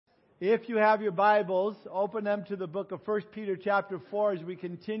If you have your Bibles, open them to the book of 1 Peter chapter 4 as we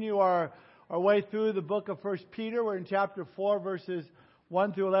continue our way through the book of 1 Peter. We're in chapter 4, verses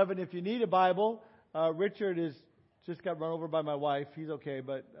 1 through 11. If you need a Bible, Richard just got run over by my wife. He's okay,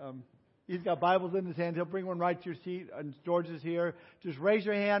 but he's got Bibles in his hand. He'll bring one right to your seat, and George is here. Just raise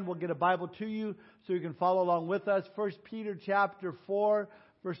your hand. We'll get a Bible to you so you can follow along with us. 1 Peter chapter 4,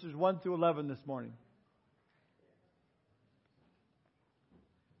 verses 1 through 11 this morning.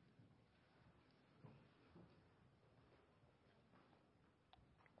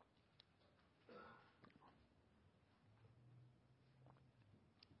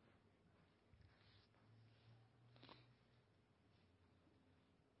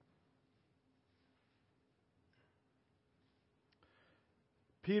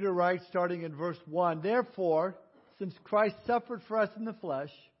 Peter writes, starting in verse 1, "Therefore, since Christ suffered for us in the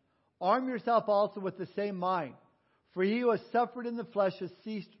flesh, arm yourself also with the same mind. For he who has suffered in the flesh has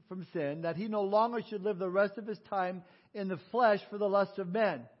ceased from sin, that he no longer should live the rest of his time in the flesh for the lust of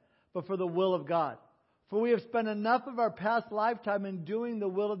men, but for the will of God. For we have spent enough of our past lifetime in doing the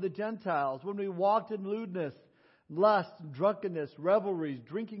will of the Gentiles, when we walked in lewdness, lust, drunkenness, revelries,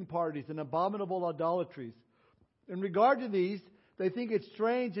 drinking parties, and abominable idolatries. In regard to these, they think it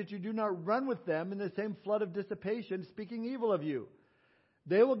strange that you do not run with them in the same flood of dissipation, speaking evil of you.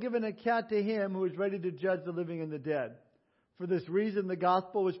 They will give an account to him who is ready to judge the living and the dead. For this reason the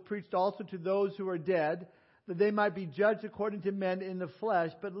gospel was preached also to those who are dead, that they might be judged according to men in the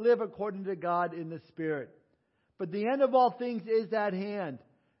flesh, but live according to God in the Spirit. But the end of all things is at hand.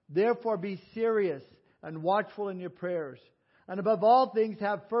 Therefore be serious and watchful in your prayers. And above all things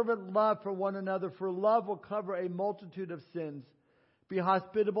have fervent love for one another, for love will cover a multitude of sins. Be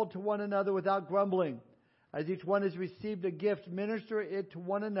hospitable to one another without grumbling. As each one has received a gift, minister it to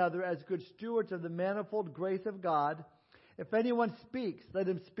one another as good stewards of the manifold grace of God. If anyone speaks, let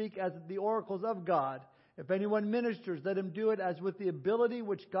him speak as the oracles of God. If anyone ministers, let him do it as with the ability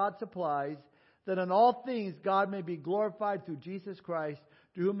which God supplies, that in all things God may be glorified through Jesus Christ,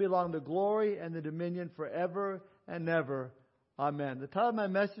 to whom belong the glory and the dominion forever and ever. Amen." The title of my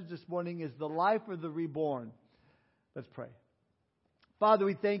message this morning is The Life of the Reborn. Let's pray. Father,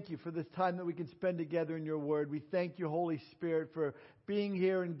 we thank you for this time that we can spend together in your word. We thank you, Holy Spirit, for being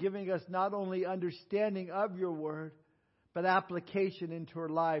here and giving us not only understanding of your word, but application into our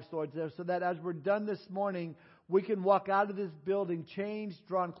lives, Lord, so that as we're done this morning, we can walk out of this building changed,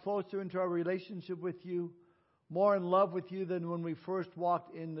 drawn closer into our relationship with you, more in love with you than when we first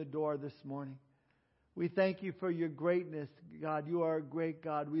walked in the door this morning. We thank you for your greatness, God. You are a great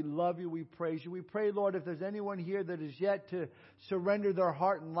God. We love you. We praise you. We pray, Lord, if there's anyone here that is yet to surrender their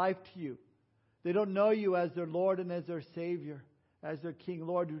heart and life to you, they don't know you as their Lord and as their Savior, as their King,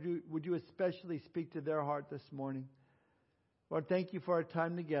 Lord, would you especially speak to their heart this morning? Lord, thank you for our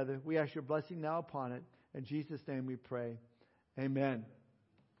time together. We ask your blessing now upon it. In Jesus' name we pray. Amen.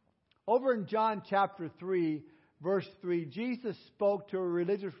 Over in John chapter 3, verse 3, Jesus spoke to a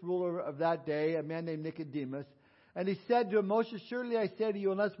religious ruler of that day, a man named Nicodemus, and he said to him, "Most assuredly I say to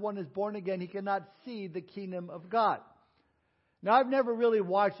you, unless one is born again, he cannot see the kingdom of God." Now, I've never really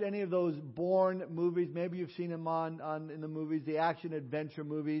watched any of those Bourne movies. Maybe you've seen them in the movies, the action-adventure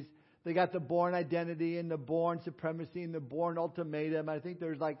movies. They got the Bourne Identity and the Bourne Supremacy and the Bourne Ultimatum. I think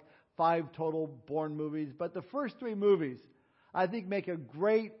there's like 5 total Bourne movies. But the first 3 movies, I think, make a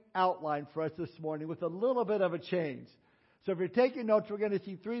great outline for us this morning with a little bit of a change. So if you're taking notes, we're going to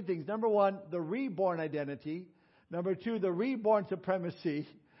see 3 things. Number 1, the reborn identity. Number 2, the reborn supremacy.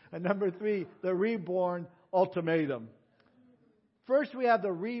 And number 3, the reborn ultimatum. First, we have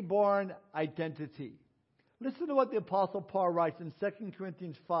the reborn identity. Listen to what the Apostle Paul writes in 2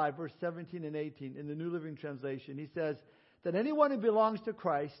 Corinthians 5, verse 17 and 18 in the New Living Translation. He says that anyone who belongs to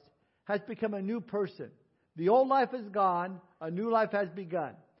Christ has become a new person. The old life is gone, a new life has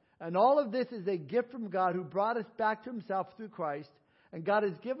begun. And all of this is a gift from God, who brought us back to himself through Christ. And God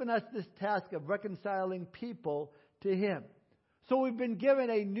has given us this task of reconciling people to him. So we've been given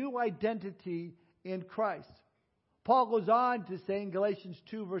a new identity in Christ. Paul goes on to say in Galatians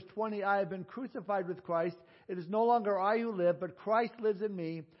 2, verse 20, "I have been crucified with Christ. It is no longer I who live, but Christ lives in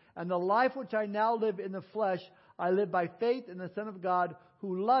me. And the life which I now live in the flesh, I live by faith in the Son of God,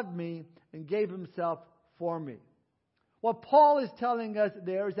 who loved me and gave himself for me." What Paul is telling us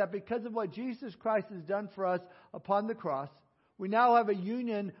there is that because of what Jesus Christ has done for us upon the cross, we now have a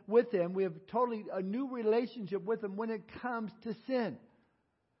union with him. We have totally a new relationship with him when it comes to sin.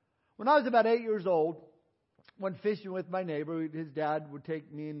 When I was about 8 years old, went fishing with my neighbor. His dad would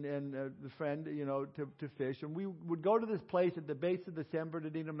take me and the friend, to fish. And we would go to this place at the base of the San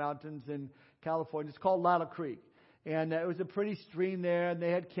Bernardino Mountains in California. It's called Lattle Creek. And it was a pretty stream there, and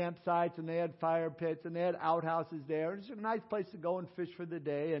they had campsites, and they had fire pits, and they had outhouses there. It was a nice place to go and fish for the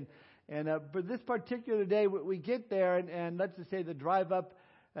day. But this particular day, we get there, and let's just say the drive up,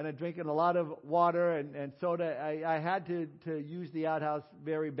 and I'm drinking a lot of water and soda. I had to use the outhouse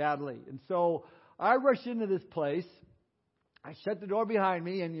very badly. And so I rushed into this place. I shut the door behind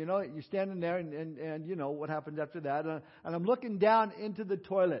me, and, you're standing there, and you know what happens after that. And I'm looking down into the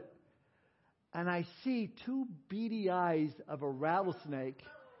toilet. And I see two beady eyes of a rattlesnake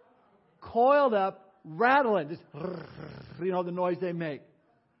coiled up, rattling, just, the noise they make.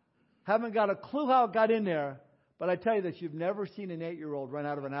 Haven't got a clue how it got in there, but I tell you this, you've never seen an 8-year-old run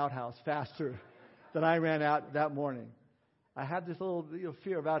out of an outhouse faster than I ran out that morning. I have this little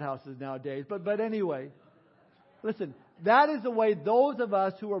fear of outhouses nowadays, but anyway, listen, that is the way those of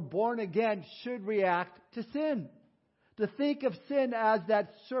us who are born again should react to sin. To think of sin as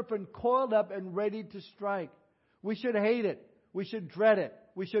that serpent coiled up and ready to strike. We should hate it. We should dread it.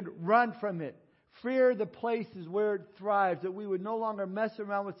 We should run from it. Fear the places where it thrives. That we would no longer mess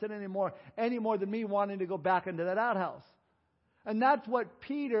around with sin anymore. Any more than me wanting to go back into that outhouse. And that's what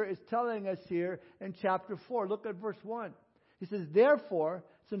Peter is telling us here in chapter 4. Look at verse 1. He says, "Therefore,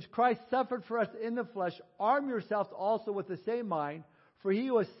 since Christ suffered for us in the flesh, arm yourselves also with the same mind. For he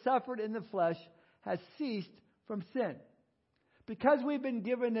who has suffered in the flesh has ceased from sin." Because we've been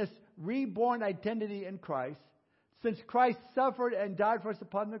given this reborn identity in Christ, since Christ suffered and died for us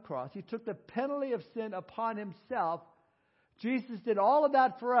upon the cross, He took the penalty of sin upon Himself. Jesus did all of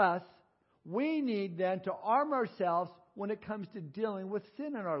that for us. We need then to arm ourselves when it comes to dealing with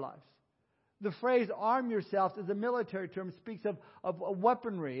sin in our lives. The phrase "arm yourself" is a military term. It speaks of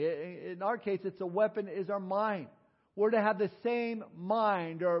weaponry. In our case, it's a weapon is our mind. We're to have the same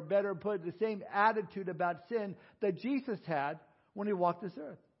mind, or better put, the same attitude about sin that Jesus had when He walked this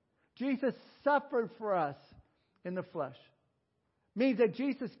earth. Jesus suffered for us in the flesh. Means that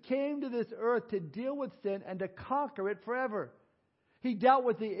Jesus came to this earth to deal with sin and to conquer it forever. He dealt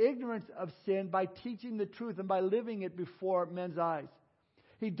with the ignorance of sin by teaching the truth and by living it before men's eyes.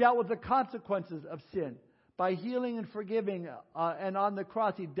 He dealt with the consequences of sin by healing and forgiving. And on the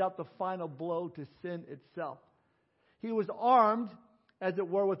cross, He dealt the final blow to sin itself. He was armed, as it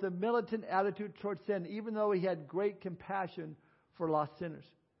were, with a militant attitude towards sin, even though He had great compassion for lost sinners.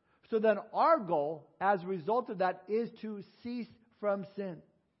 So then our goal, as a result of that, is to cease from sin.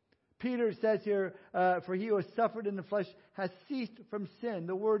 Peter says here, "For he who has suffered in the flesh has ceased from sin."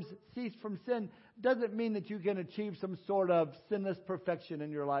 The words "cease from sin" doesn't mean that you can achieve some sort of sinless perfection in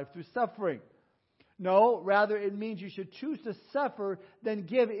your life through suffering. No, rather it means you should choose to suffer than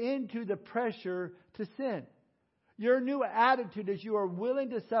give in to the pressure to sin. Your new attitude is you are willing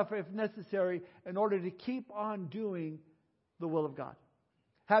to suffer if necessary in order to keep on doing the will of God.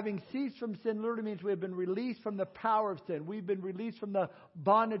 Having ceased from sin literally means we have been released from the power of sin. We've been released from the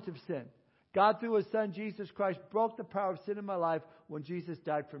bondage of sin. God, through His Son, Jesus Christ, broke the power of sin in my life when Jesus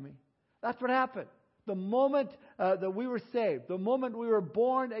died for me. That's what happened. The moment that we were saved, the moment we were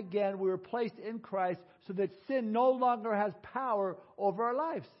born again, we were placed in Christ so that sin no longer has power over our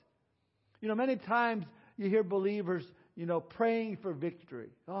lives. Many times you hear believers, praying for victory.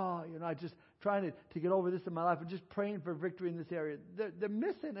 I just trying to get over this in my life. I'm just praying for victory in this area. They're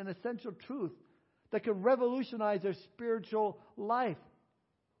missing an essential truth that could revolutionize their spiritual life.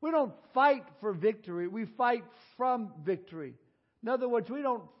 We don't fight for victory. We fight from victory. In other words, we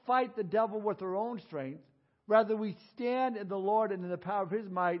don't fight the devil with our own strength. Rather, we stand in the Lord and in the power of His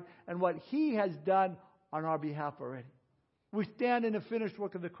might and what He has done on our behalf already. We stand in the finished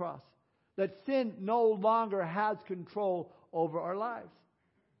work of the cross. That sin no longer has control over our lives.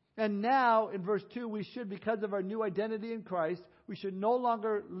 And now, in verse 2, we should, because of our new identity in Christ, we should no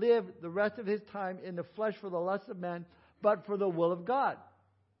longer live the rest of His time in the flesh for the lusts of men, but for the will of God.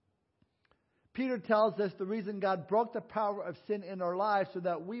 Peter tells us the reason God broke the power of sin in our lives so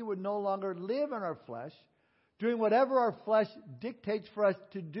that we would no longer live in our flesh, doing whatever our flesh dictates for us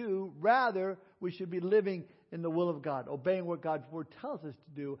to do. Rather, we should be living in the will of God, obeying what God's Word tells us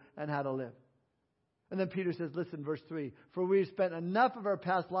to do and how to live. And then Peter says, listen, verse 3, "For we have spent enough of our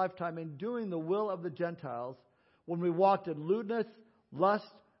past lifetime in doing the will of the Gentiles when we walked in lewdness,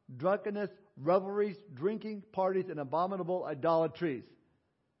 lust, drunkenness, revelries, drinking, parties, and abominable idolatries."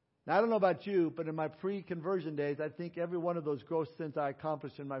 Now, I don't know about you, but in my pre-conversion days, I think every one of those gross sins I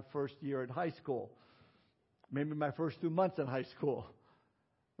accomplished in my first year at high school. Maybe my first 2 months in high school.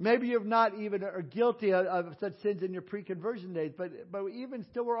 Maybe you're not even are guilty of such sins in your pre-conversion days, but even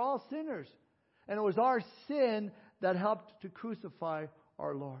still, we're all sinners. And it was our sin that helped to crucify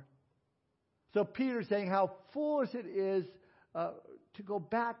our Lord. So Peter's saying how foolish it is to go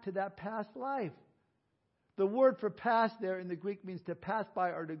back to that past life. The word for pass there in the Greek means to pass by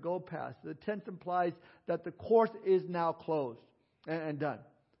or to go past. The tense implies that the course is now closed and done.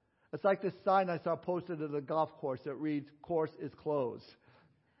 It's like this sign I saw posted at the golf course that reads, "Course is closed."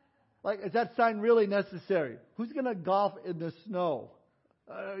 Like, is that sign really necessary? Who's going to golf in the snow?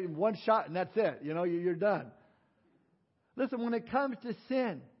 One shot and that's it. You're done. Listen, when it comes to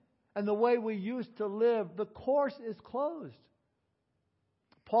sin and the way we used to live, the course is closed.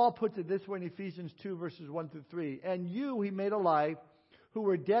 Paul puts it this way in Ephesians 2, verses 1 through 3. "And you he made alive, who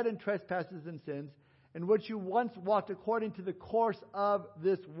were dead in trespasses and sins, in which you once walked according to the course of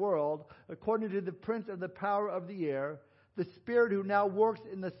this world, according to the prince of the power of the air, the spirit who now works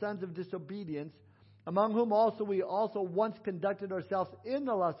in the sons of disobedience, among whom also we also once conducted ourselves in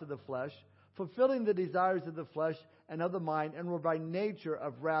the lust of the flesh, fulfilling the desires of the flesh and of the mind, and were by nature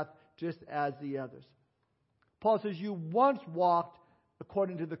of wrath, just as the others." Paul says, you once walked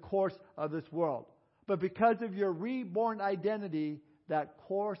according to the course of this world. But because of your reborn identity, that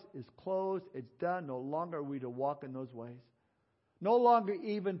course is closed. It's done. No longer are we to walk in those ways. No longer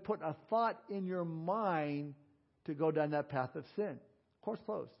even put a thought in your mind to go down that path of sin. Course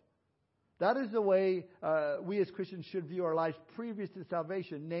closed. That is the way we as Christians should view our lives previous to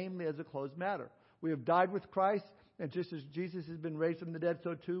salvation, namely as a closed matter. We have died with Christ, and just as Jesus has been raised from the dead,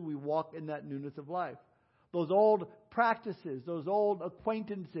 so too we walk in that newness of life. Those old practices, those old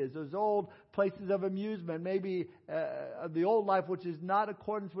acquaintances, those old places of amusement, maybe the old life which is not in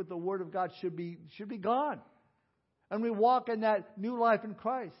accordance with the Word of God should be gone. And we walk in that new life in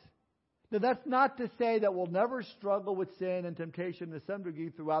Christ. Now that's not to say that we'll never struggle with sin and temptation to some degree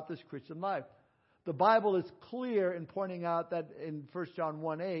throughout this Christian life. The Bible is clear in pointing out that in 1 John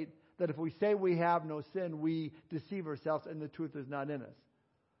 1:8, that if we say we have no sin, we deceive ourselves and the truth is not in us.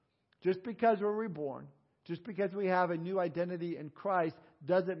 Just because we're reborn, just because we have a new identity in Christ,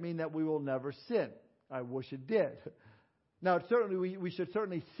 doesn't mean that we will never sin. I wish it did. Now, certainly we should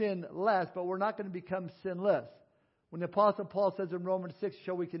certainly sin less, but we're not going to become sinless. When the Apostle Paul says in Romans 6,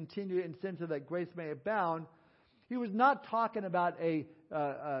 "Shall we continue in sin so that grace may abound?" he was not talking about a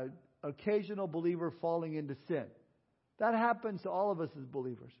occasional believer falling into sin. That happens to all of us as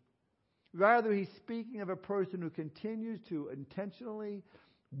believers. Rather, he's speaking of a person who continues to intentionally,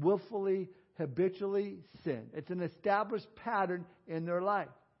 willfully, habitually sin. It's an established pattern in their life.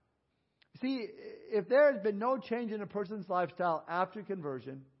 See, if there has been no change in a person's lifestyle after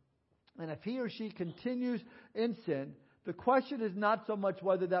conversion, and if he or she continues in sin, the question is not so much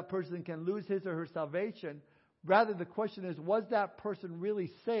whether that person can lose his or her salvation. Rather, the question is, was that person really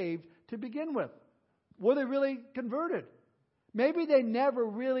saved to begin with? Were they really converted? Maybe they never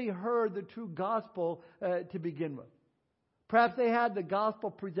really heard the true gospel to begin with. Perhaps they had the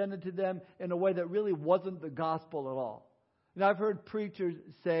gospel presented to them in a way that really wasn't the gospel at all. And I've heard preachers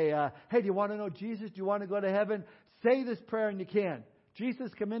say, "Hey, do you want to know Jesus? Do you want to go to heaven? Say this prayer and you can.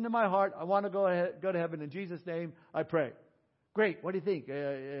 Jesus, come into my heart. I want to go to heaven. In Jesus' name, I pray." Great. What do you think?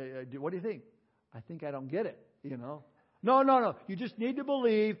 What do you think? I think I don't get it, No. You just need to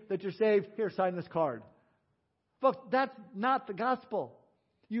believe that you're saved. Here, sign this card. Folks, that's not the gospel.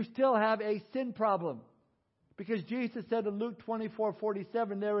 You still have a sin problem. Because Jesus said in Luke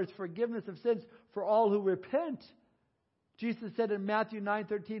 24:47, there is forgiveness of sins for all who repent. Jesus said in Matthew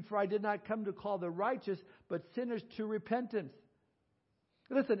 9:13, "For I did not come to call the righteous, but sinners to repentance."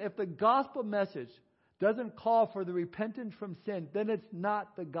 Listen, if the gospel message doesn't call for the repentance from sin, then it's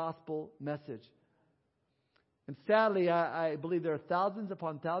not the gospel message. And sadly, I believe there are thousands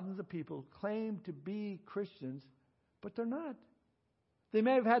upon thousands of people who claim to be Christians, but they're not. They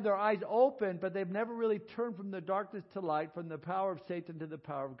may have had their eyes open, but they've never really turned from the darkness to light, from the power of Satan to the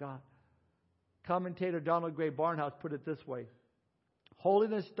power of God. Commentator Donald Gray Barnhouse put it this way: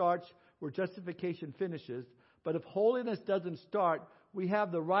 holiness starts where justification finishes, but if holiness doesn't start, we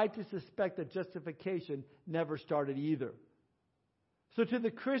have the right to suspect that justification never started either. So to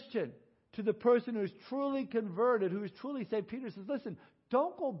the Christian, to the person who's truly converted, who is truly saved, Peter says, listen,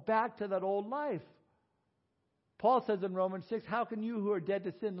 don't go back to that old life. Paul says in Romans 6, "How can you who are dead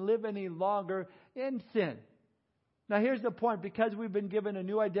to sin live any longer in sin?" Now here's the point. Because we've been given a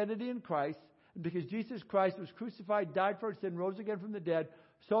new identity in Christ, and because Jesus Christ was crucified, died for our sin, rose again from the dead,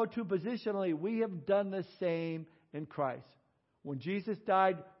 so too positionally we have done the same in Christ. When Jesus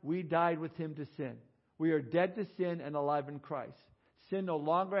died, we died with Him to sin. We are dead to sin and alive in Christ. Sin no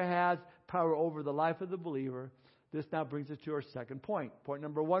longer has power over the life of the believer. This now brings us to our second point. Point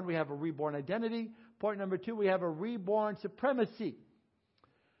number 1, we have a reborn identity. Point number 2, we have a reborn supremacy.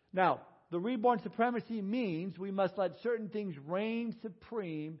 Now, the reborn supremacy means we must let certain things reign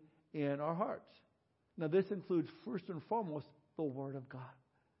supreme in our hearts. Now, this includes first and foremost the Word of God.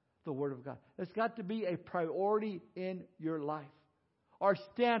 the Word of God. It's got to be a priority in your life. Our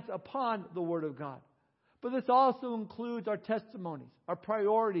stance upon the Word of God. But this also includes our testimonies, our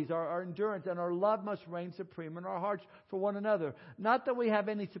priorities, our endurance, and our love must reign supreme in our hearts for one another. Not that we have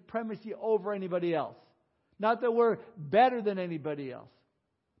any supremacy over anybody else. Not that we're better than anybody else.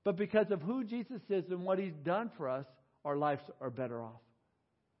 But because of who Jesus is and what He's done for us, our lives are better off.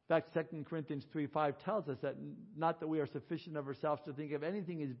 In fact, 2 Corinthians 3:5 tells us that not that we are sufficient of ourselves to think of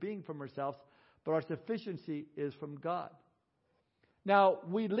anything as being from ourselves, but our sufficiency is from God. Now,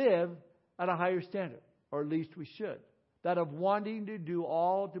 we live at a higher standard, or at least we should. That of wanting to do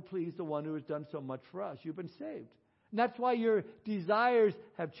all to please the one who has done so much for us. You've been saved. And that's why your desires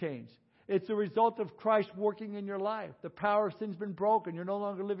have changed. It's a result of Christ working in your life. The power of sin's been broken. You're no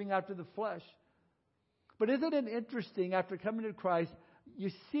longer living after the flesh. But isn't it interesting, after coming to Christ, you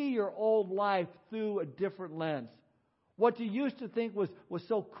see your old life through a different lens. What you used to think was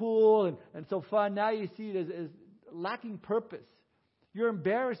so cool and so fun, now you see it as lacking purpose. You're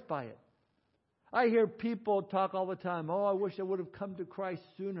embarrassed by it. I hear people talk all the time, oh, I wish I would have come to Christ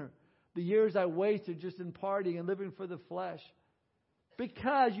sooner. The years I wasted just in partying and living for the flesh.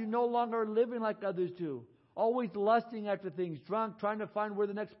 Because you no longer are living like others do. Always lusting after things, drunk, trying to find where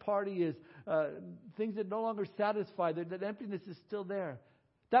the next party is. Things that no longer satisfy. That emptiness is still there.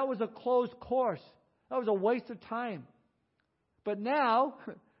 That was a closed course. That was a waste of time. But now,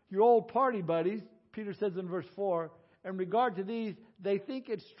 your old party buddies, Peter says in verse 4, in regard to these, they think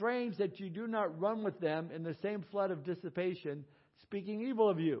it strange that you do not run with them in the same flood of dissipation, speaking evil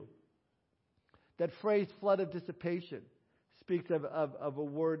of you. That phrase, flood of dissipation, speaks of a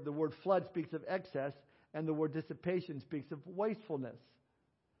word. The word flood speaks of excess, and the word dissipation speaks of wastefulness.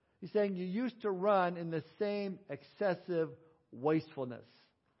 He's saying you used to run in the same excessive wastefulness.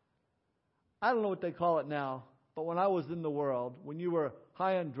 I don't know what they call it now, but when I was in the world, when you were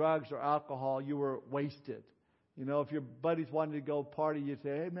high on drugs or alcohol, you were wasted. You know, if your buddies wanted to go party, you'd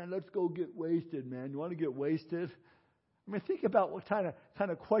say, hey man, let's go get wasted, man. You want to get wasted? I mean, think about what kind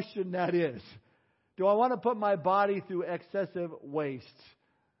of question that is. Do I want to put my body through excessive waste?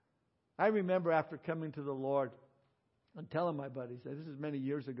 I remember after coming to the Lord and telling my buddies, this is many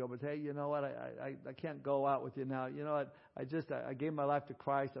years ago, but hey, you know what? I can't go out with you now. You know what? I gave my life to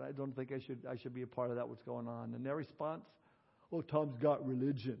Christ, and I don't think I should be a part of that. What's going on? And their response, oh, Tom's got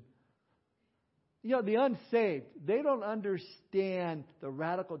religion. You know, the unsaved, they don't understand the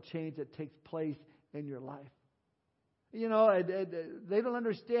radical change that takes place in your life. You know, they don't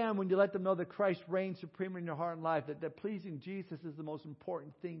understand when you let them know that Christ reigns supreme in your heart and life, that pleasing Jesus is the most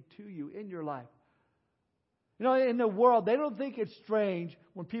important thing to you in your life. You know, in the world, they don't think it's strange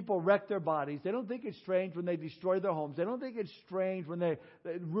when people wreck their bodies. They don't think it's strange when they destroy their homes. They don't think it's strange when they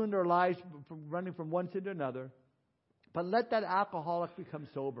ruin their lives from running from one sin to another. But let that alcoholic become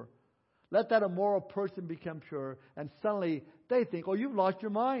sober. Let that immoral person become pure. And suddenly they think, oh, you've lost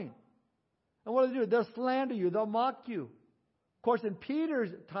your mind. And what do they do? They'll slander you. They'll mock you. Of course, in Peter's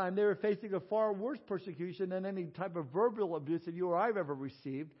time, they were facing a far worse persecution than any type of verbal abuse that you or I've ever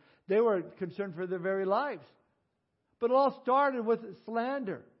received. They were concerned for their very lives. But it all started with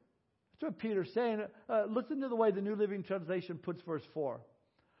slander. That's what Peter's saying. Listen to the way the New Living Translation puts verse 4.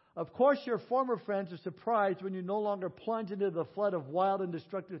 Of course, your former friends are surprised when you no longer plunge into the flood of wild and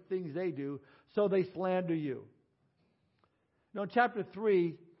destructive things they do, so they slander you. Now, in chapter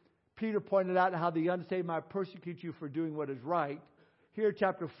 3, Peter pointed out how the unsaved might persecute you for doing what is right. Here,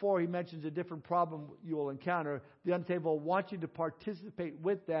 chapter 4, he mentions a different problem you will encounter. The unsaved will want you to participate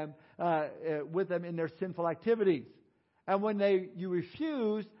with them in their sinful activities. And when you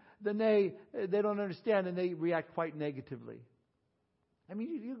refuse, then they don't understand and they react quite negatively. I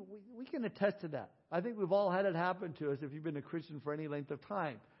mean, we can attest to that. I think we've all had it happen to us if you've been a Christian for any length of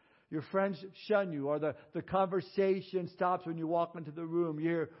time. Your friends shun you, or the conversation stops when you walk into the room. You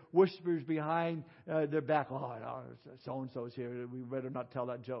hear whispers behind their back. Oh, so-and-so's here. We better not tell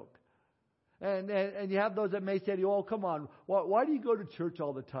that joke. And you have those that may say to you, oh, come on, why do you go to church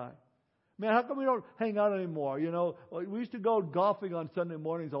all the time? Man, how come we don't hang out anymore? You know, we used to go golfing on Sunday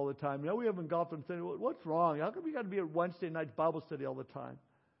mornings all the time. You know, we haven't golfed on Sunday. What's wrong? How come we got to be at Wednesday night Bible study all the time?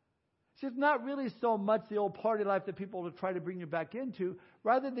 See, it's not really so much the old party life that people will try to bring you back into.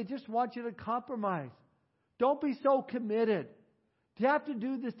 Rather, they just want you to compromise. Don't be so committed. Do you have to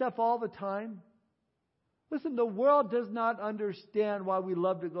do this stuff all the time? Listen, the world does not understand why we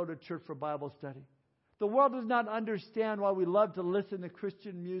love to go to church for Bible study. The world does not understand why we love to listen to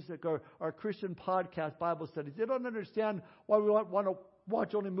Christian music or Christian podcast Bible studies. They don't understand why we want to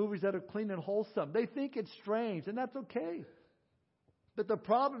watch only movies that are clean and wholesome. They think it's strange, and that's okay. But the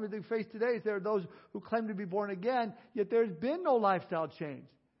problem that we face today is there are those who claim to be born again, yet there's been no lifestyle change.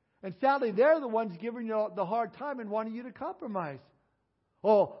 And sadly, they're the ones giving you the hard time and wanting you to compromise.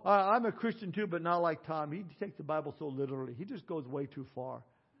 Oh, I'm a Christian too, but not like Tom. He takes the Bible so literally. He just goes way too far.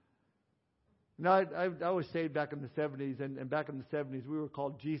 Now, I was saved back in the 70s, and back in the 70s, we were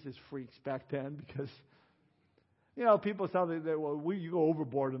called Jesus freaks back then because, people sound like, you go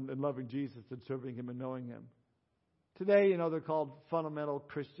overboard in loving Jesus and serving Him and knowing Him. Today, they're called fundamental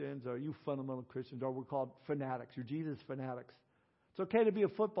Christians, or you fundamental Christians, or we're called fanatics. You're Jesus fanatics. It's okay to be a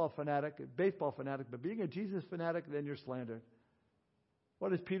football fanatic, a baseball fanatic, but being a Jesus fanatic, then you're slandered.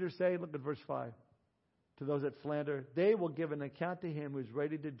 What does Peter say? Look at verse 5. To those that slander, they will give an account to Him who is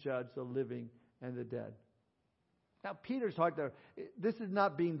ready to judge the living and the dead. Now, Peter's heart there, this is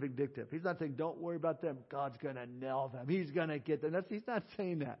not being vindictive. He's not saying, don't worry about them. God's going to nail them. He's going to get them. He's not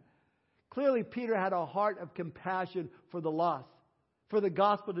saying that. Clearly, Peter had a heart of compassion for the lost, for the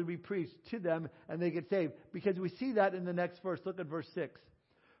gospel to be preached to them and they get saved. Because we see that in the next verse. Look at verse 6.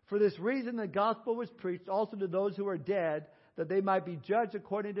 For this reason the gospel was preached also to those who are dead, that they might be judged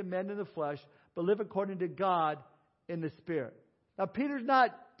according to men in the flesh, but live according to God in the Spirit. Now, Peter's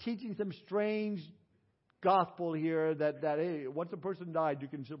not teaching some strange gospel here that hey, once a person died, you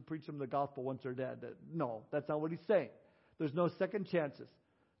can preach them the gospel once they're dead. No, that's not what he's saying. There's no second chances.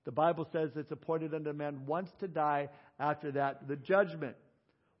 The Bible says it's appointed unto man once to die, after that the judgment.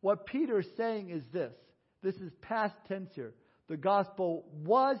 What Peter is saying is this. This is past tense here. The gospel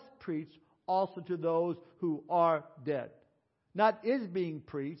was preached also to those who are dead. Not is being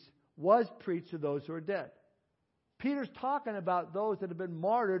preached, was preached to those who are dead. Peter's talking about those that have been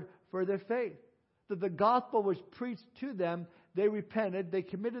martyred for their faith. That the gospel was preached to them, they repented, they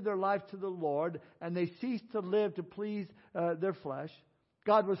committed their life to the Lord, and they ceased to live to please their flesh.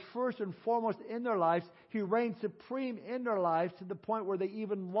 God was first and foremost in their lives. He reigned supreme in their lives to the point where they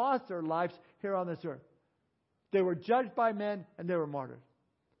even lost their lives here on this earth. They were judged by men and they were martyred.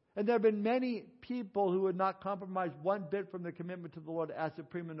 And there have been many people who would not compromise one bit from their commitment to the Lord as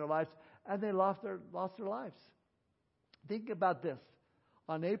supreme in their lives, and they lost their lives. Think about this.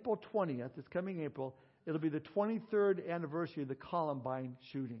 On April 20th, this coming April, it'll be the 23rd anniversary of the Columbine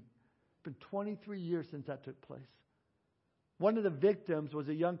shooting. It's been 23 years since that took place. One of the victims was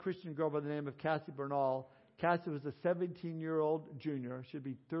a young Christian girl by the name of Cassie Bernal. Cassie was a 17-year-old junior, should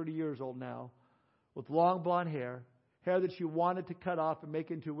be 30 years old now, with long blonde hair that she wanted to cut off and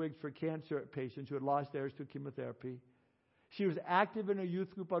make into wigs for cancer patients who had lost theirs to chemotherapy. She was active in a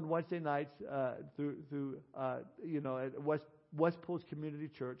youth group on Wednesday nights at West Post Community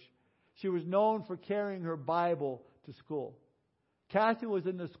Church. She was known for carrying her Bible to school. Cassie was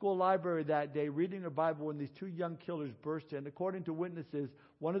in the school library that day reading her Bible when these two young killers burst in. According to witnesses,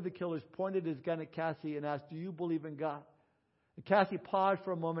 one of the killers pointed his gun at Cassie and asked, "Do you believe in God?" And Cassie paused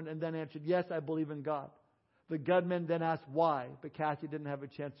for a moment and then answered, "Yes, I believe in God." The gunman then asked why, but Cassie didn't have a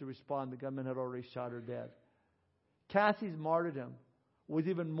chance to respond. The gunman had already shot her dead. Cassie's martyrdom was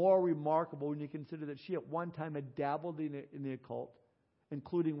even more remarkable when you consider that she at one time had dabbled in the occult,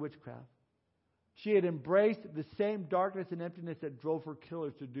 including witchcraft. She had embraced the same darkness and emptiness that drove her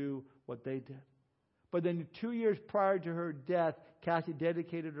killers to do what they did. But then 2 years prior to her death, Cassie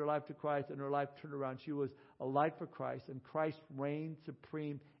dedicated her life to Christ and her life turned around. She was a light for Christ, and Christ reigned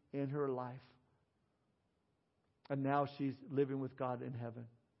supreme in her life. And now she's living with God in heaven.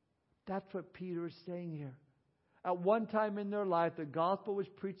 That's what Peter is saying here. At one time in their life, the gospel was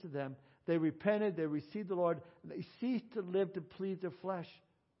preached to them. They repented, they received the Lord, and they ceased to live to please their flesh.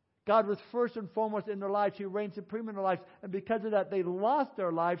 God was first and foremost in their lives. He reigned supreme in their lives. And because of that, they lost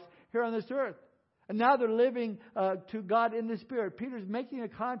their lives here on this earth. And now they're living to God in the Spirit. Peter's making a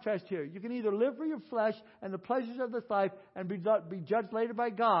contrast here. You can either live for your flesh and the pleasures of this life and be judged later by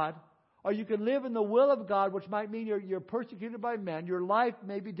God, or you can live in the will of God, which might mean you're persecuted by men. Your life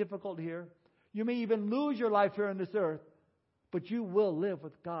may be difficult here. You may even lose your life here on this earth, but you will live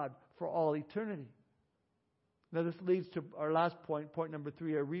with God for all eternity. Now this leads to our last point, point number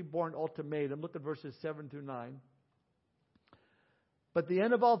 3, a reborn ultimatum. Look at verses 7 through 9. But the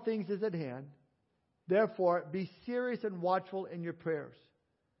end of all things is at hand. Therefore, be serious and watchful in your prayers.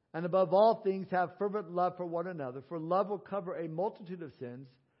 And above all things, have fervent love for one another, for love will cover a multitude of sins.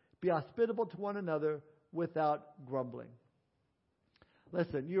 Be hospitable to one another without grumbling.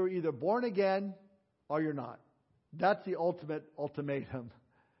 Listen, you're either born again or you're not. That's the ultimate ultimatum.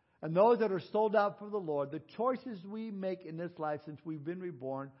 And those that are sold out for the Lord, the choices we make in this life since we've been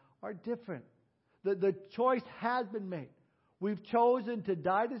reborn are different. The choice has been made. We've chosen to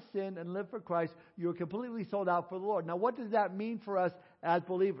die to sin and live for Christ. You're completely sold out for the Lord. Now, what does that mean for us as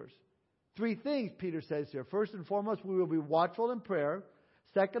believers? 3 things Peter says here. First and foremost, we will be watchful in prayer.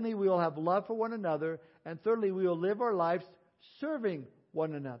 Secondly, we will have love for one another. And thirdly, we will live our lives serving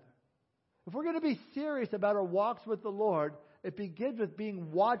one another. If we're going to be serious about our walks with the Lord, it begins with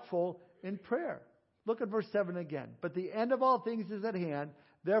being watchful in prayer. Look at verse 7 again. But the end of all things is at hand.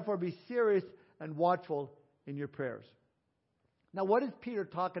 Therefore be serious and watchful in your prayers. Now, what is Peter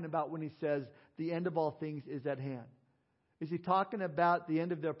talking about when he says the end of all things is at hand? Is he talking about the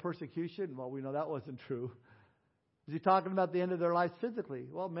end of their persecution? Well, we know that wasn't true. Is he talking about the end of their lives physically?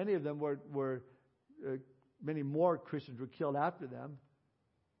 Well, many of them many more Christians were killed after them.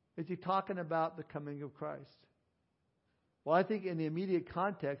 Is he talking about the coming of Christ? Well, I think in the immediate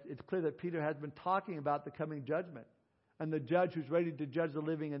context, it's clear that Peter has been talking about the coming judgment and the judge who's ready to judge the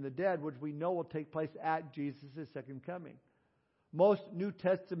living and the dead, which we know will take place at Jesus' second coming. Most New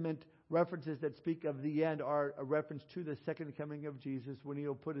Testament references that speak of the end are a reference to the second coming of Jesus when he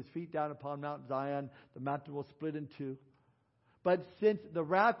will put his feet down upon Mount Zion. The mountain will split in two. But since the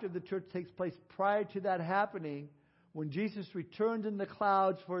rapture of the church takes place prior to that happening, when Jesus returns in the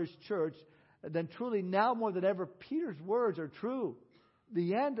clouds for his church, then truly now more than ever, Peter's words are true.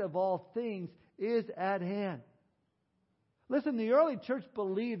 The end of all things is at hand. Listen, the early church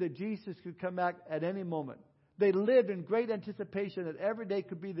believed that Jesus could come back at any moment. They lived in great anticipation that every day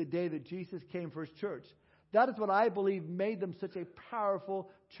could be the day that Jesus came for his church. That is what I believe made them such a powerful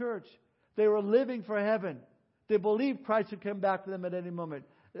church. They were living for heaven. They believed Christ would come back to them at any moment.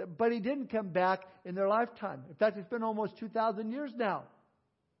 But he didn't come back in their lifetime. In fact, it's been almost 2,000 years now.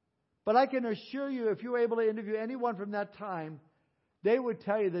 But I can assure you, if you were able to interview anyone from that time, they would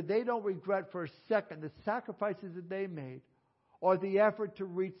tell you that they don't regret for a second the sacrifices that they made or the effort to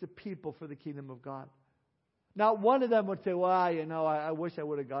reach the people for the kingdom of God. Now, one of them would say, well, I wish I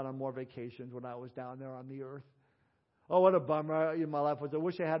would have gone on more vacations when I was down there on the earth. Oh, what a bummer in my life was. I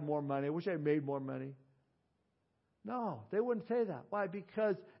wish I had more money. I wish I made more money. No, they wouldn't say that. Why?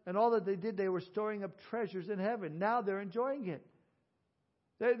 Because in all that they did, they were storing up treasures in heaven. Now they're enjoying it.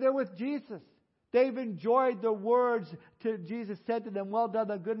 They're with Jesus. They've enjoyed the words to Jesus said to them, well done,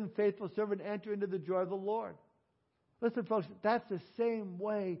 thou good and faithful servant, enter into the joy of the Lord. Listen, folks, that's the same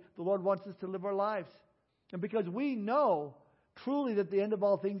way the Lord wants us to live our lives. And because we know truly that the end of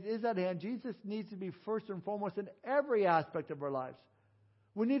all things is at hand, Jesus needs to be first and foremost in every aspect of our lives.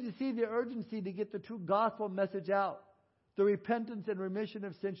 We need to see the urgency to get the true gospel message out. The repentance and remission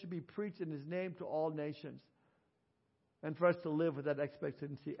of sin should be preached in his name to all nations. And for us to live with that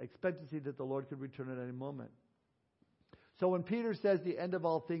expectancy that the Lord could return at any moment. So when Peter says the end of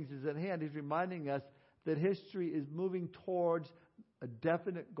all things is at hand, he's reminding us that history is moving towards a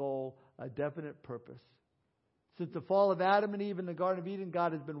definite goal, a definite purpose. Since the fall of Adam and Eve in the Garden of Eden,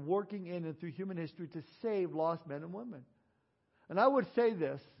 God has been working in and through human history to save lost men and women. And I would say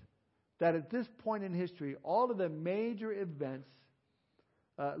this, that at this point in history, all of the major events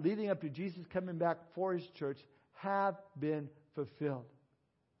leading up to Jesus coming back for his church have been fulfilled.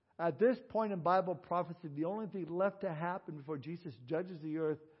 At this point in Bible prophecy, the only thing left to happen before Jesus judges the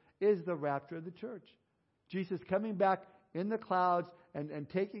earth is the rapture of the church. Jesus coming back in the clouds and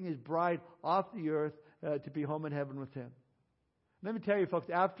taking his bride off the earth to be home in heaven with him. Let me tell you, folks,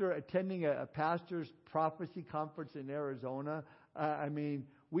 after attending a pastor's prophecy conference in Arizona,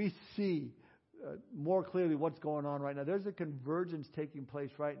 we see more clearly what's going on right now. There's a convergence taking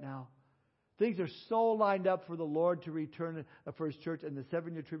place right now. Things are so lined up for the Lord to return for his church and the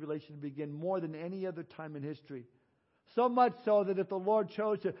 7-year tribulation to begin more than any other time in history. So much so that if the Lord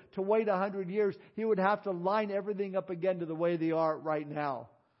chose to wait 100 years, he would have to line everything up again to the way they are right now.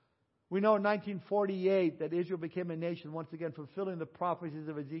 We know in 1948 that Israel became a nation, once again fulfilling the prophecies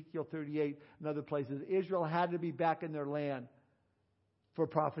of Ezekiel 38 and other places. Israel had to be back in their land for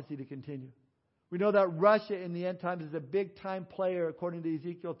prophecy to continue. We know that Russia in the end times is a big-time player according to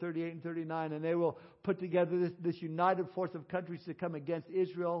Ezekiel 38 and 39, and they will put together this united force of countries to come against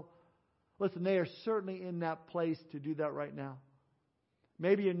Israel. Listen, they are certainly in that place to do that right now.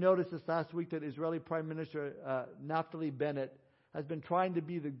 Maybe you noticed this last week that Israeli Prime Minister Naftali Bennett has been trying to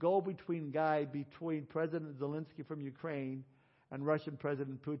be the go-between guy between President Zelensky from Ukraine and Russian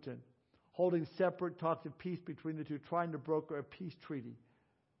President Putin, holding separate talks of peace between the two, trying to broker a peace treaty.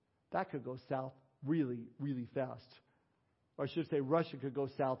 That could go south really, really fast. Or I should say Russia could go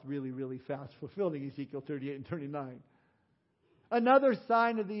south really, really fast, fulfilling Ezekiel 38 and 39. Another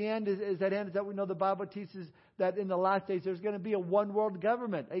sign of the end is at hand is that we know the Bible teaches that in the last days there's going to be a one world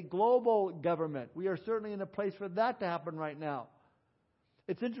government, a global government. We are certainly in a place for that to happen right now.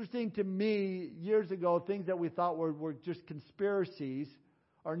 It's interesting to me, years ago, things that we thought were just conspiracies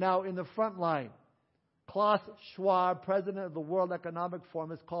are now in the front line. Klaus Schwab, president of the World Economic Forum,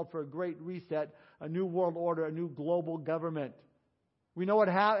 has called for a great reset, a new world order, a new global government. We know what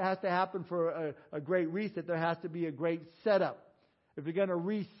has to happen for a great reset. There has to be a great setup. If you're going to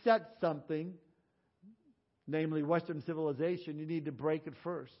reset something, namely Western civilization, you need to break it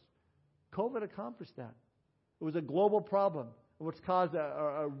first. COVID accomplished that. It was a global problem, which caused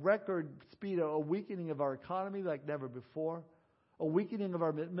a record speed, a weakening of our economy like never before, a weakening of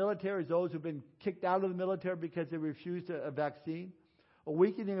our military, those who've been kicked out of the military because they refused a vaccine, a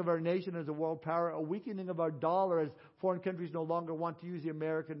weakening of our nation as a world power, a weakening of our dollar as foreign countries no longer want to use the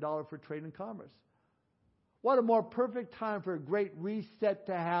American dollar for trade and commerce. What a more perfect time for a great reset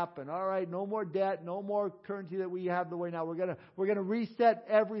to happen. All right, no more debt, no more currency that we have the way now. We're gonna reset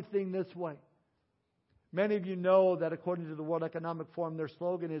everything this way. Many of you know that according to the World Economic Forum, their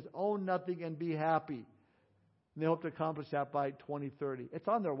slogan is "Own nothing and be happy." And they hope to accomplish that by 2030. It's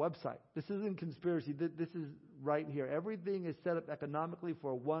on their website. This isn't conspiracy. This is right here. Everything is set up economically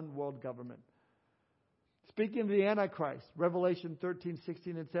for a one world government. Speaking of the Antichrist, Revelation 13,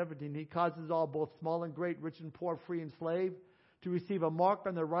 16, and 17, he causes all, both small and great, rich and poor, free and slave, to receive a mark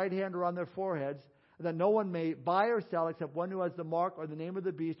on their right hand or on their foreheads, and that no one may buy or sell except one who has the mark or the name of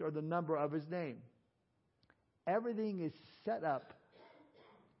the beast or the number of his name. Everything is set up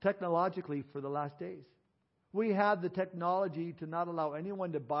technologically for the last days. We have the technology to not allow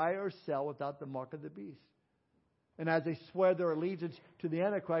anyone to buy or sell without the mark of the beast. And as they swear their allegiance to the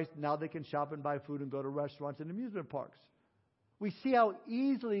Antichrist, now they can shop and buy food and go to restaurants and amusement parks. We see how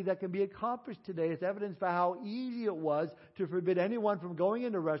easily that can be accomplished today. It's evidenced by how easy it was to forbid anyone from going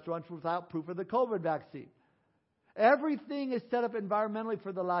into restaurants without proof of the COVID vaccine. Everything is set up environmentally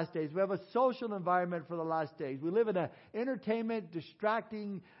for the last days. We have a social environment for the last days. We live in an entertainment,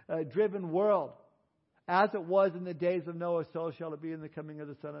 distracting, driven world. As it was in the days of Noah, so shall it be in the coming of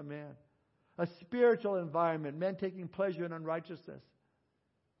the Son of Man. A spiritual environment, men taking pleasure in unrighteousness.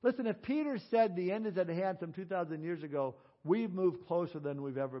 Listen, if Peter said the end is at hand some 2,000 years ago, we've moved closer than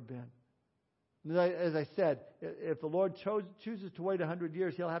we've ever been. As I said, if the Lord chooses to wait 100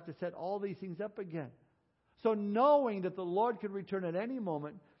 years, He'll have to set all these things up again. So knowing that the Lord could return at any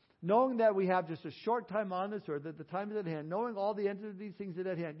moment, knowing that we have just a short time on this earth, that the time is at hand, knowing all the ends of these things are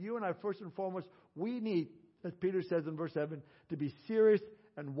at hand, you and I, first and foremost, we need, as Peter says in verse 7, to be serious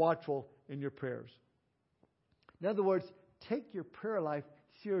and watchful in your prayers. In other words, take your prayer life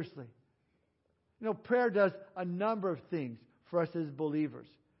seriously. You know, prayer does a number of things for us as believers.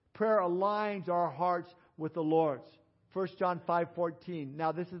 Prayer aligns our hearts with the Lord's. 1 John 5:14.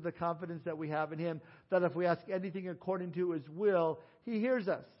 Now this is the confidence that we have in Him, that if we ask anything according to His will, He hears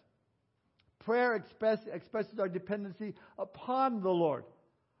us. Prayer expresses our dependency upon the Lord.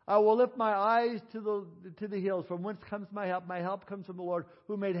 I will lift my eyes to the hills. From whence comes my help? My help comes from the Lord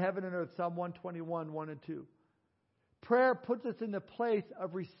who made heaven and earth. Psalm 121, 1 and 2. Prayer puts us in the place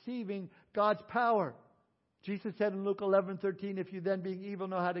of receiving God's power. Jesus said in Luke 11:13, if you then being evil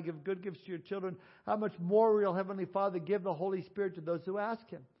know how to give good gifts to your children, how much more will your Heavenly Father give the Holy Spirit to those who ask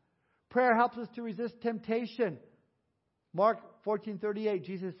Him? Prayer helps us to resist temptation. Mark 14:38,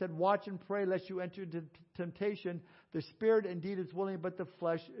 Jesus said, watch and pray lest you enter into temptation. The spirit indeed is willing, but the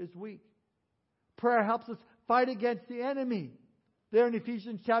flesh is weak. Prayer helps us fight against the enemy. There in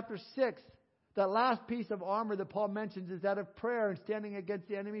Ephesians chapter 6, that last piece of armor that Paul mentions is that of prayer and standing against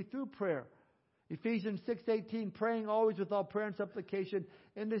the enemy through prayer. Ephesians 6:18, praying always with all prayer and supplication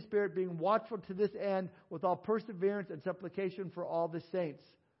in the Spirit, being watchful to this end with all perseverance and supplication for all the saints.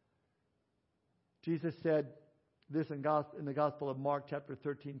 Jesus said this in the Gospel of Mark chapter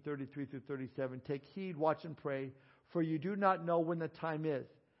 13, 33 through 37. Take heed, watch and pray, for you do not know when the time is.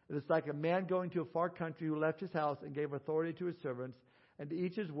 It is like a man going to a far country who left his house and gave authority to his servants and to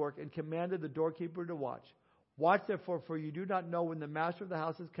each his work and commanded the doorkeeper to watch. Watch therefore, for you do not know when the master of the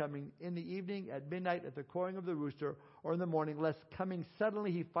house is coming, in the evening, at midnight, at the crowing of the rooster, or in the morning, lest coming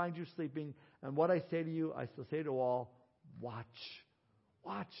suddenly he find you sleeping. And what I say to you, I still say to all, watch.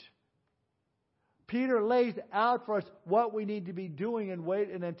 Watch. Peter lays out for us what we need to be doing and wait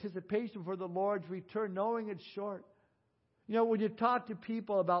in anticipation for the Lord's return, knowing it's short. You know, when you talk to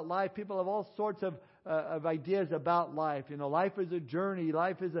people about life, people have all sorts of ideas about life. You know, life is a journey.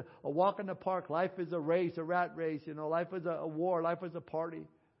 Life is a walk in the park. Life is a race, a rat race. You know, life is a war. Life is a party.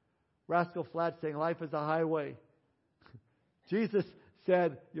 Rascal Flatts saying life is a highway. Jesus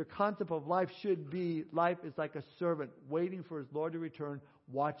said your concept of life should be life is like a servant waiting for his Lord to return,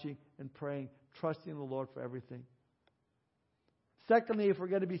 watching and praying, trusting the Lord for everything. Secondly, if we're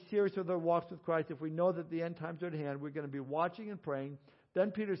going to be serious with our walks with Christ, if we know that the end times are at hand, we're going to be watching and praying.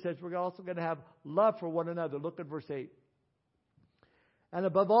 Then Peter says we're also going to have love for one another. Look at verse 8. And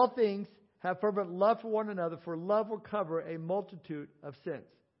above all things, have fervent love for one another, for love will cover a multitude of sins.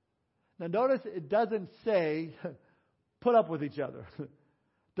 Now notice it doesn't say put up with each other. It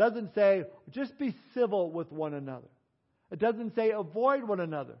doesn't say just be civil with one another. It doesn't say avoid one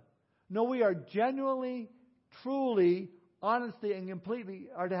another. No, we are genuinely, truly, honestly, and completely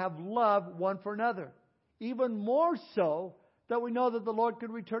are to have love one for another. Even more so that we know that the Lord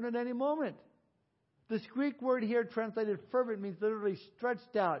could return at any moment. This Greek word here translated fervent means literally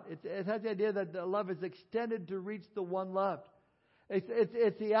stretched out. It has the idea that the love is extended to reach the one loved.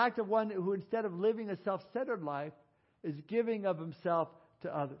 It's the act of one who, instead of living a self-centered life, is giving of himself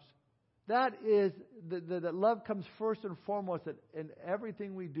to others. That is, that love comes first and foremost in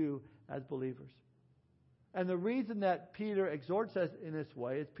everything we do as believers. And the reason that Peter exhorts us in this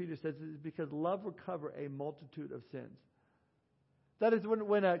way, as Peter says, is because love will cover a multitude of sins. That is,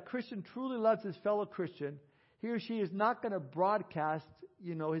 when a Christian truly loves his fellow Christian, he or she is not going to broadcast,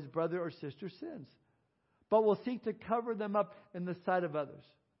 his brother or sister's sins, but will seek to cover them up in the sight of others.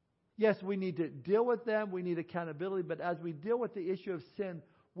 Yes, we need to deal with them. We need accountability. But as we deal with the issue of sin,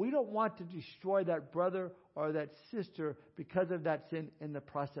 we don't want to destroy that brother or that sister because of that sin in the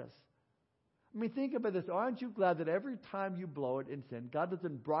process. I mean, think about this. Aren't you glad that every time you blow it in sin, God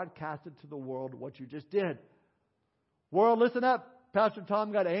doesn't broadcast it to the world what you just did? World, listen up. Pastor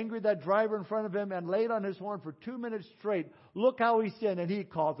Tom got angry at that driver in front of him and laid on his horn for 2 minutes straight. Look how he sinned, and he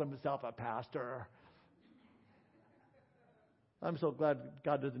calls himself a pastor. I'm so glad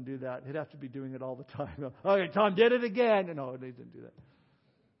God doesn't do that. He'd have to be doing it all the time. Okay, Tom did it again. No, he doesn't do that.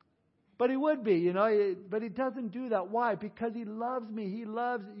 But he would be, but he doesn't do that. Why? Because he loves me. He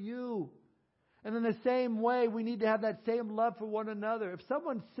loves you. And in the same way, we need to have that same love for one another. If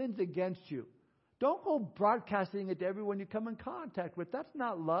someone sins against you, don't go broadcasting it to everyone you come in contact with. That's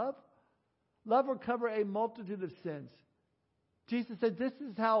not love. Love will cover a multitude of sins. Jesus said, this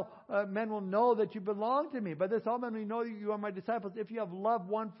is how men will know that you belong to me. By this all men will know that you are my disciples if you have love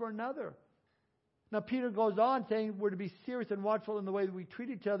one for another. Now Peter goes on saying we're to be serious and watchful in the way that we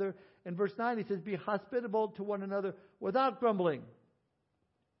treat each other. In verse 9 he says, be hospitable to one another without grumbling.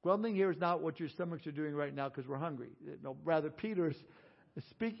 Grumbling here is not what your stomachs are doing right now because we're hungry. No, rather Peter is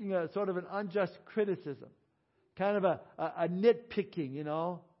speaking a sort of an unjust criticism. Kind of a nitpicking,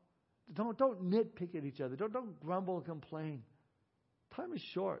 Don't nitpick at each other. Don't grumble and complain. Time is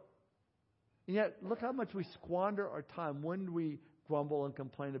short. And yet, look how much we squander our time when we grumble and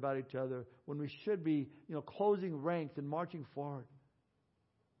complain about each other, when we should be, closing ranks and marching forward.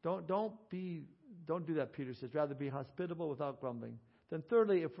 Don't do that, Peter says. Rather be hospitable without grumbling. Then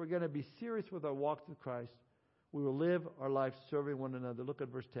thirdly, if we're going to be serious with our walk with Christ, we will live our life serving one another. Look at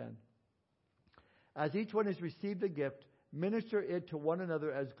verse 10. As each one has received a gift, minister it to one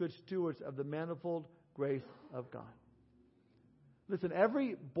another as good stewards of the manifold grace of God. Listen,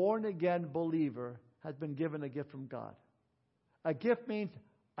 every born-again believer has been given a gift from God. A gift means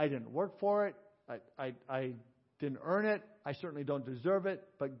I didn't work for it. I didn't earn it. I certainly don't deserve it.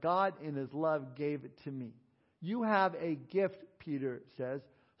 But God in His love gave it to me. You have a gift, Peter says.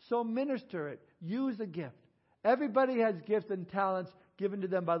 So minister it. Use the gift. Everybody has gifts and talents given to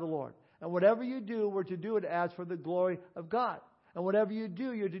them by the Lord. And whatever you do, we're to do it as for the glory of God. And whatever you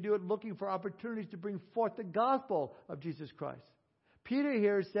do, you're to do it looking for opportunities to bring forth the gospel of Jesus Christ. Peter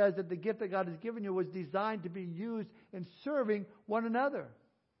here says that the gift that God has given you was designed to be used in serving one another.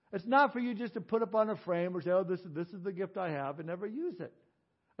 It's not for you just to put up on a frame or say, oh, this is the gift I have, and never use it.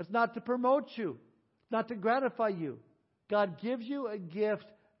 It's not to promote you. It's not to gratify you. God gives you a gift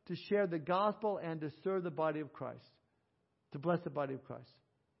to share the gospel and to serve the body of Christ, to bless the body of Christ.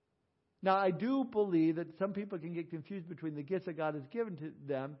 Now, I do believe that some people can get confused between the gifts that God has given to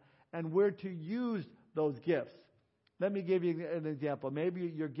them and where to use those gifts. Let me give you an example.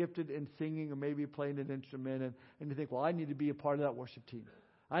 Maybe you're gifted in singing or maybe playing an instrument and you think, well, I need to be a part of that worship team.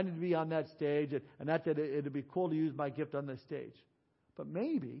 I need to be on that stage and that's it. It'd be cool to use my gift on this stage. But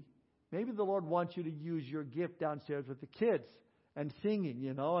maybe the Lord wants you to use your gift downstairs with the kids and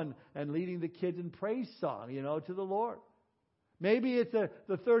singing, and leading the kids in praise song, to the Lord. Maybe it's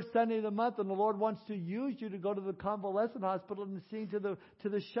the third Sunday of the month and the Lord wants to use you to go to the convalescent hospital and sing to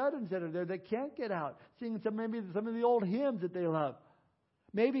the shut-ins that are there that can't get out. Sing some of the old hymns that they love.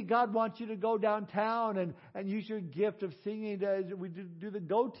 Maybe God wants you to go downtown and use your gift of singing as we do the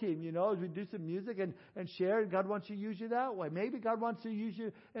Go Team, as we do some music and share. God wants you to use you that way. Maybe God wants to use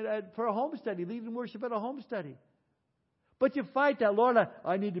you for a home study, leading worship at a home study. But you fight that, Lord,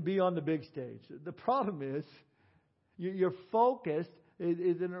 I need to be on the big stage. The problem is, your focus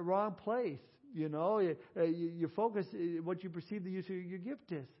is in the wrong place. Your focus, what you perceive the use of your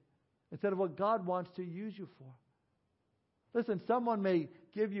gift is, instead of what God wants to use you for. Listen, someone may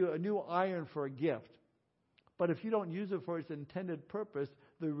give you a new iron for a gift, but if you don't use it for its intended purpose,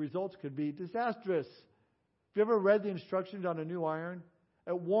 the results could be disastrous. Have you ever read the instructions on a new iron?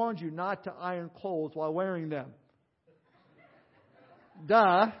 It warns you not to iron clothes while wearing them.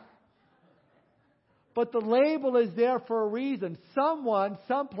 Duh. But the label is there for a reason. Someone,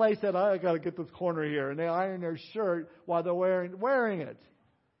 someplace said, I got to get this corner here. And they iron their shirt while they're wearing it.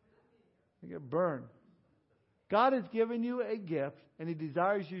 They get burned. God has given you a gift, and He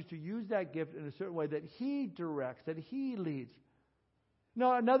desires you to use that gift in a certain way that He directs, that He leads.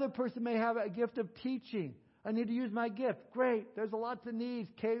 No, another person may have a gift of teaching. I need to use my gift. Great. There's lots of needs.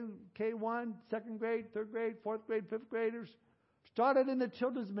 K1, second grade, third grade, fourth grade, fifth graders. Start it in the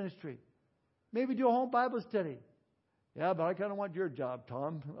children's ministry. Maybe do a home Bible study. Yeah, but I kind of want your job,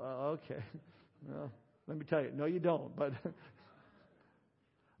 Tom. Okay. Well, let me tell you. No, you don't. But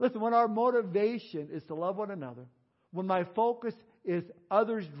listen, when our motivation is to love one another, when my focus is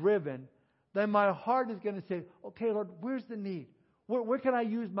others driven, then my heart is going to say, okay, Lord, where's the need? Where can I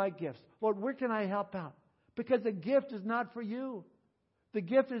use my gifts? Lord, where can I help out? Because the gift is not for you. The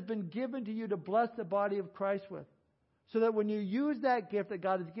gift has been given to you to bless the body of Christ with. So that when you use that gift that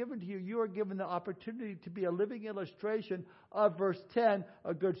God has given to you, you are given the opportunity to be a living illustration of verse 10,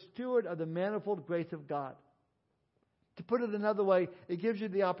 a good steward of the manifold grace of God. To put it another way, it gives you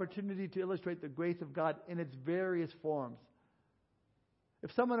the opportunity to illustrate the grace of God in its various forms.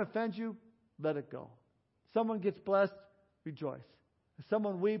 If someone offends you, let it go. Someone gets blessed, rejoice. If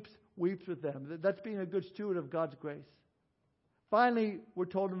someone weeps with them. That's being a good steward of God's grace. Finally, we're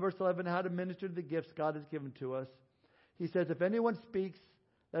told in verse 11 how to minister to the gifts God has given to us. He says, if anyone speaks,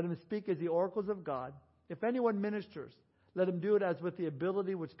 let him speak as the oracles of God. If anyone ministers, let him do it as with the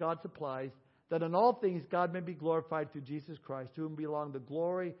ability which God supplies, that in all things God may be glorified through Jesus Christ, to whom belong the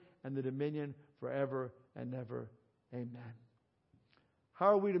glory and the dominion forever and ever. Amen. How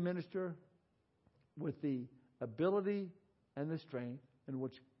are we to minister? With the ability and the strength in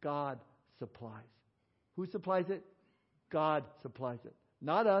which God supplies. Who supplies it? God supplies it.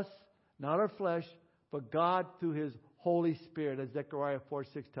 Not us, not our flesh, but God through His Holy Spirit, as Zechariah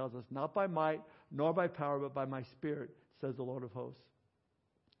 4:6 tells us, not by might, nor by power, but by my Spirit, says the Lord of hosts.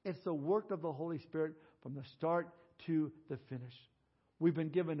 It's the work of the Holy Spirit from the start to the finish. We've been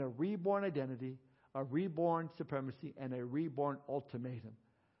given a reborn identity, a reborn supremacy, and a reborn ultimatum.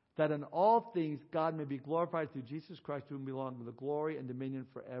 That in all things God may be glorified through Jesus Christ, to whom belong the glory and dominion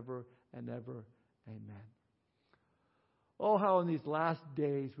forever and ever. Amen. Oh, how in these last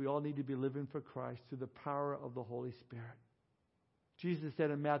days we all need to be living for Christ through the power of the Holy Spirit. Jesus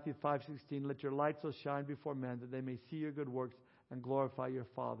said in Matthew 5:16, let your light so shine before men that they may see your good works and glorify your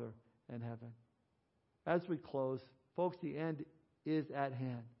Father in heaven. As we close, folks, the end is at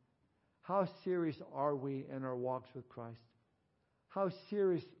hand. How serious are we in our walks with Christ? How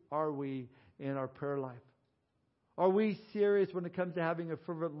serious are we in our prayer life? Are we serious when it comes to having a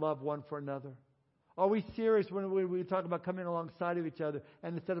fervent love one for another? Are we serious when we talk about coming alongside of each other,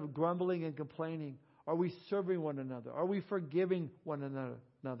 and instead of grumbling and complaining, are we serving one another? Are we forgiving one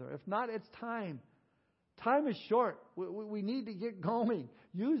another? If not, it's time. Time is short. We need to get going.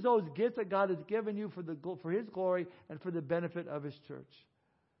 Use those gifts that God has given you for His glory and for the benefit of His church.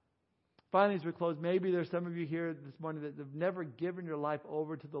 Finally, as we close, maybe there's some of you here this morning that have never given your life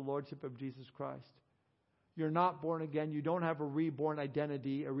over to the Lordship of Jesus Christ. You're not born again. You don't have a reborn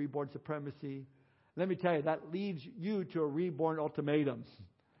identity, a reborn supremacy. Let me tell you, that leads you to a reborn ultimatum.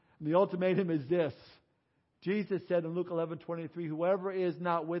 And the ultimatum is this. Jesus said in Luke 11:23, whoever is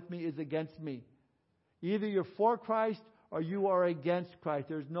not with me is against me. Either you're for Christ or you are against Christ.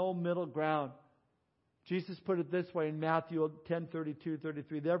 There's no middle ground. Jesus put it this way in Matthew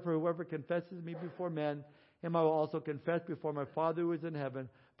 10:32-33. Therefore, whoever confesses me before men, him I will also confess before my Father who is in heaven.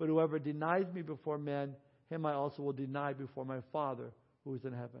 But whoever denies me before men, him I also will deny before my Father who is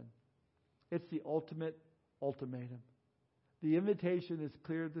in heaven. It's the ultimate ultimatum. The invitation is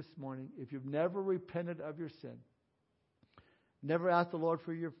clear this morning. If you've never repented of your sin, never asked the Lord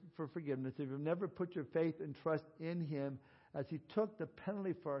for forgiveness, if you've never put your faith and trust in Him as He took the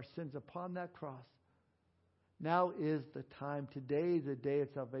penalty for our sins upon that cross, now is the time. Today is the day of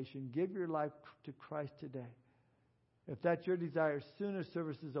salvation. Give your life to Christ today. If that's your desire, as soon as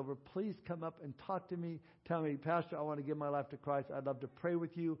service is over, please come up and talk to me. Tell me, Pastor, I want to give my life to Christ. I'd love to pray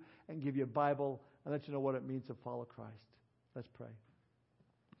with you and give you a Bible and let you know what it means to follow Christ. Let's pray.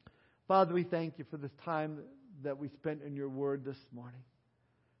 Father, we thank you for this time that we spent in your word this morning.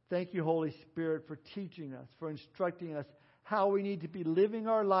 Thank you, Holy Spirit, for teaching us, for instructing us how we need to be living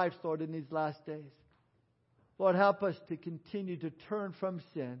our lives, Lord, in these last days. Lord, help us to continue to turn from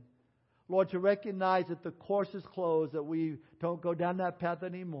sin. Lord, to recognize that the course is closed, that we don't go down that path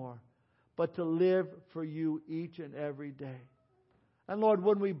anymore, but to live for you each and every day. And Lord,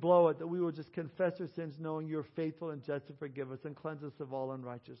 when we blow it, that we will just confess our sins, knowing you're faithful and just to forgive us and cleanse us of all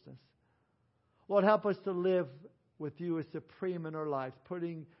unrighteousness. Lord, help us to live with you as supreme in our lives,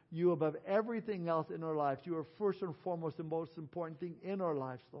 putting you above everything else in our lives. You are first and foremost the most important thing in our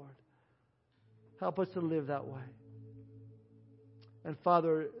lives, Lord. Help us to live that way. And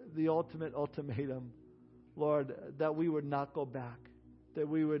Father, the ultimate ultimatum, Lord, that we would not go back, that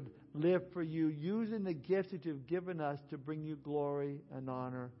we would live for you, using the gifts that you've given us to bring you glory and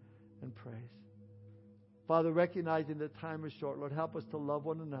honor and praise. Father, recognizing that time is short, Lord, help us to love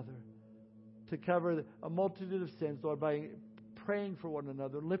one another, to cover a multitude of sins, Lord, by praying for one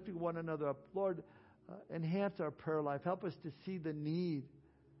another, lifting one another up. Lord, enhance our prayer life. Help us to see the need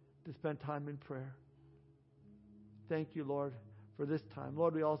to spend time in prayer. Thank you, Lord, for this time.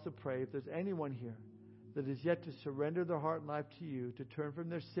 Lord, we also pray if there's anyone here that is yet to surrender their heart and life to you, to turn from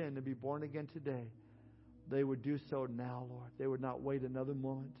their sin and be born again today, they would do so now, Lord. They would not wait another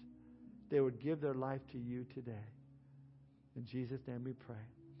moment. They would give their life to you today. In Jesus' name we pray.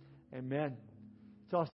 Amen.